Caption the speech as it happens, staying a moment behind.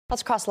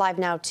Let's cross live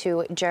now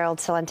to Gerald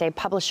Celente,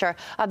 publisher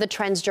of the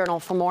Trends Journal,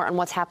 for more on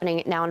what's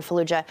happening now in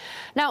Fallujah.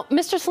 Now,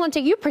 Mr. Celente,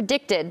 you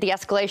predicted the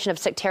escalation of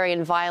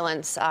sectarian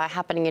violence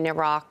happening in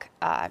Iraq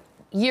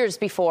years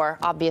before,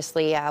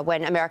 obviously,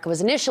 when America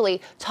was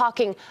initially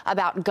talking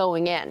about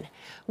going in.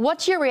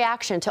 What's your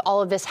reaction to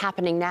all of this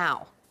happening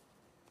now?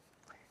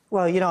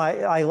 Well,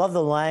 I love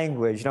the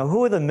language.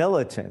 Who are the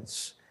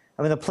militants?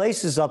 I mean, the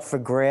place is up for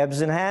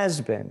grabs and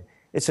has been.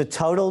 It's a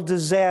total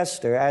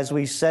disaster, as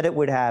we said it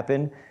would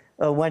happen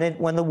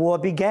when the war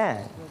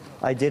began.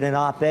 I did an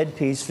op-ed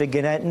piece for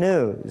Gannett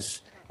News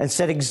and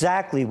said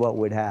exactly what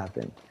would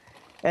happen.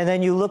 And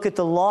then you look at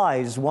the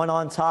lies, one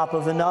on top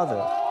of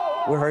another.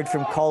 We heard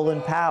from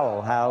Colin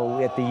Powell, how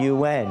at the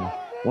UN,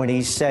 when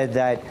he said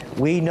that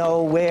we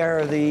know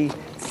where the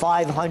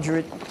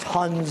 500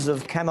 tons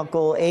of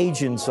chemical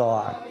agents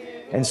are.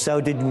 And so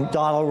did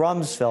Donald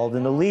Rumsfeld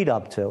in the lead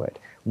up to it.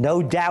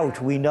 No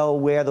doubt we know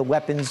where the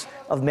weapons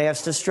of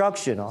mass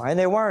destruction are, and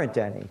there weren't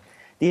any.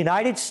 The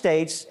United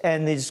States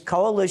and this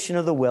coalition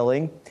of the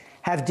willing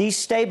have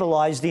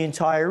destabilized the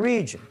entire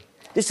region.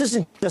 This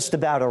isn't just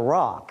about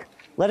Iraq.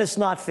 Let us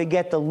not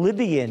forget the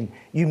Libyan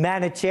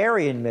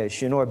humanitarian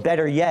mission, or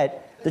better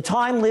yet, the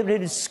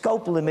time-limited,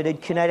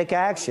 scope-limited kinetic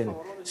action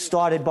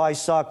started by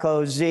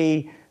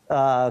Sarkozy,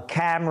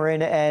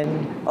 Cameron,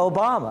 and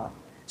Obama.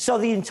 So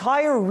the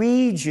entire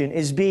region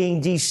is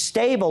being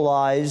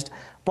destabilized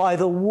by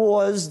the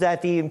wars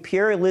that the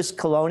imperialist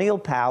colonial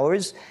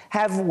powers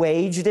have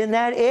waged in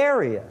that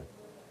area.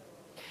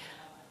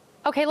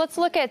 Okay, let's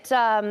look at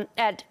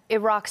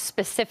Iraq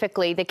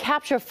specifically. The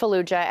capture of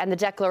Fallujah and the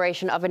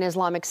declaration of an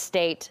Islamic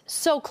State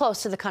so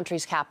close to the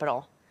country's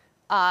capital,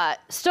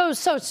 so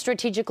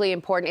strategically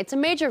important. It's a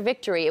major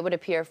victory, it would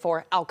appear,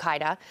 for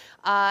al-Qaeda.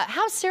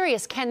 How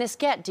serious can this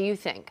get, do you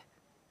think?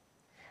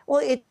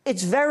 Well,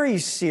 it's very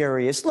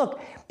serious. Look,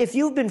 if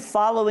you've been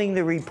following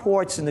the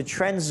reports and the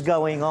trends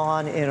going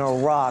on in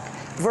Iraq,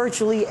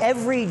 virtually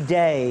every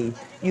day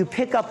you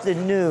pick up the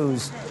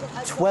news,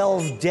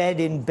 12 dead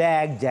in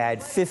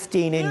Baghdad,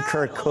 15 in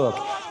Kirkuk.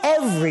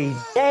 Every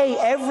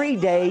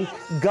day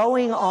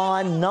going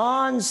on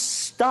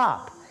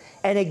non-stop.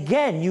 And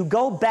again, you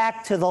go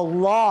back to the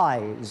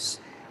lies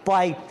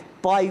by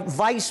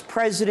Vice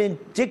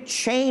President Dick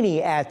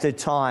Cheney at the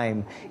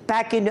time,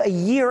 back in a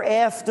year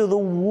after the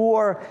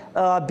war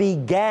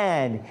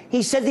began.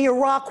 He said the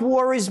Iraq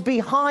war is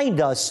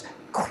behind us.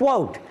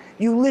 Quote,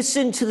 you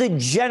listen to the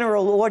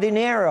General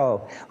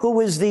Ordinero, who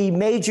was the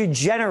major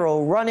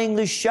general running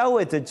the show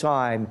at the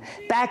time.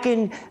 Back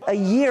in a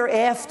year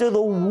after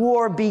the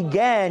war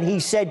began,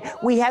 he said,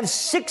 we have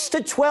 6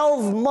 to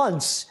 12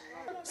 months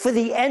for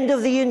the end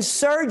of the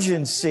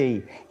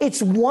insurgency.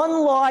 It's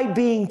one lie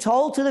being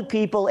told to the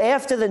people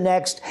after the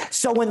next.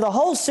 So when the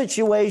whole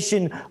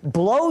situation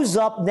blows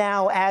up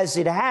now, as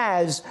it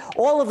has,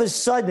 all of a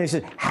sudden they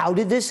say, how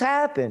did this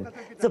happen?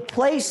 The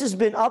place has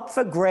been up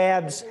for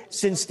grabs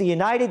since the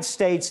United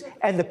States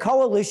and the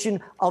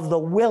coalition of the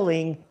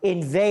willing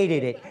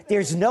invaded it.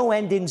 There's no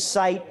end in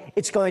sight.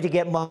 It's going to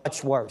get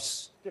much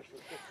worse.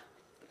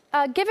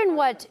 Given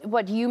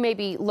what you may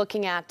be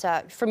looking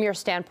at from your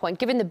standpoint,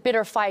 given the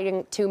bitter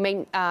fighting to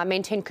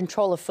maintain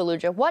control of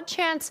Fallujah, what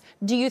chance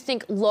do you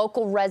think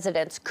local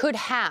residents could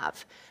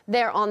have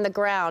there on the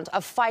ground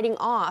of fighting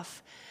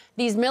off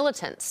these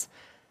militants?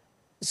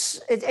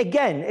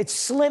 Again, it's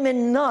slim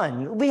and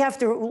none. We have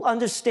to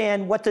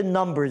understand what the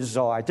numbers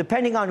are,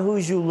 depending on who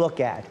you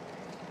look at.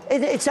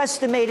 It's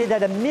estimated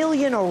that 1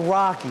 million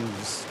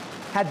Iraqis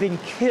have been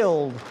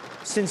killed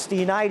since the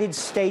United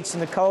States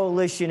and the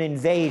coalition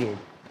invaded.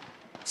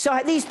 So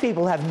these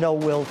people have no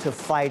will to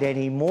fight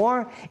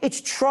anymore. It's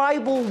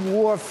tribal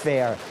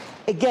warfare.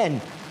 Again,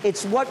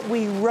 it's what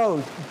we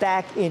wrote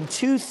back in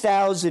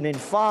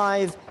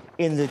 2005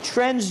 in the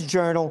Trends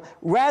Journal.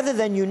 Rather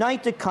than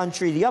unite the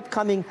country, the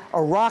upcoming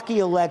Iraqi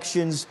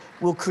elections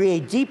will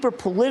create deeper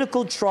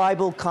political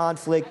tribal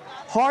conflict,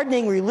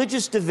 hardening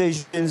religious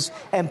divisions,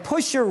 and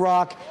push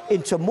Iraq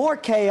into more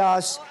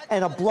chaos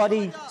and a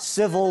bloody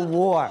civil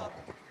war.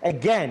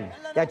 Again,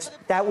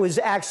 that was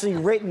actually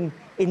written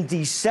in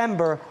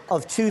December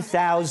of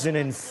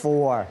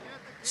 2004.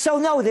 So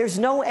no, there's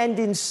no end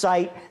in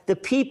sight. The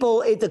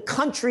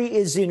country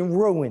is in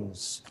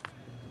ruins.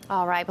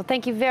 All right. Well,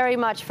 thank you very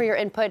much for your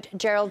input,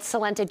 Gerald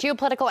Celente,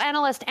 geopolitical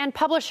analyst and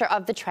publisher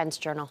of the Trends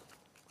Journal.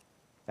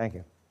 Thank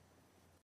you.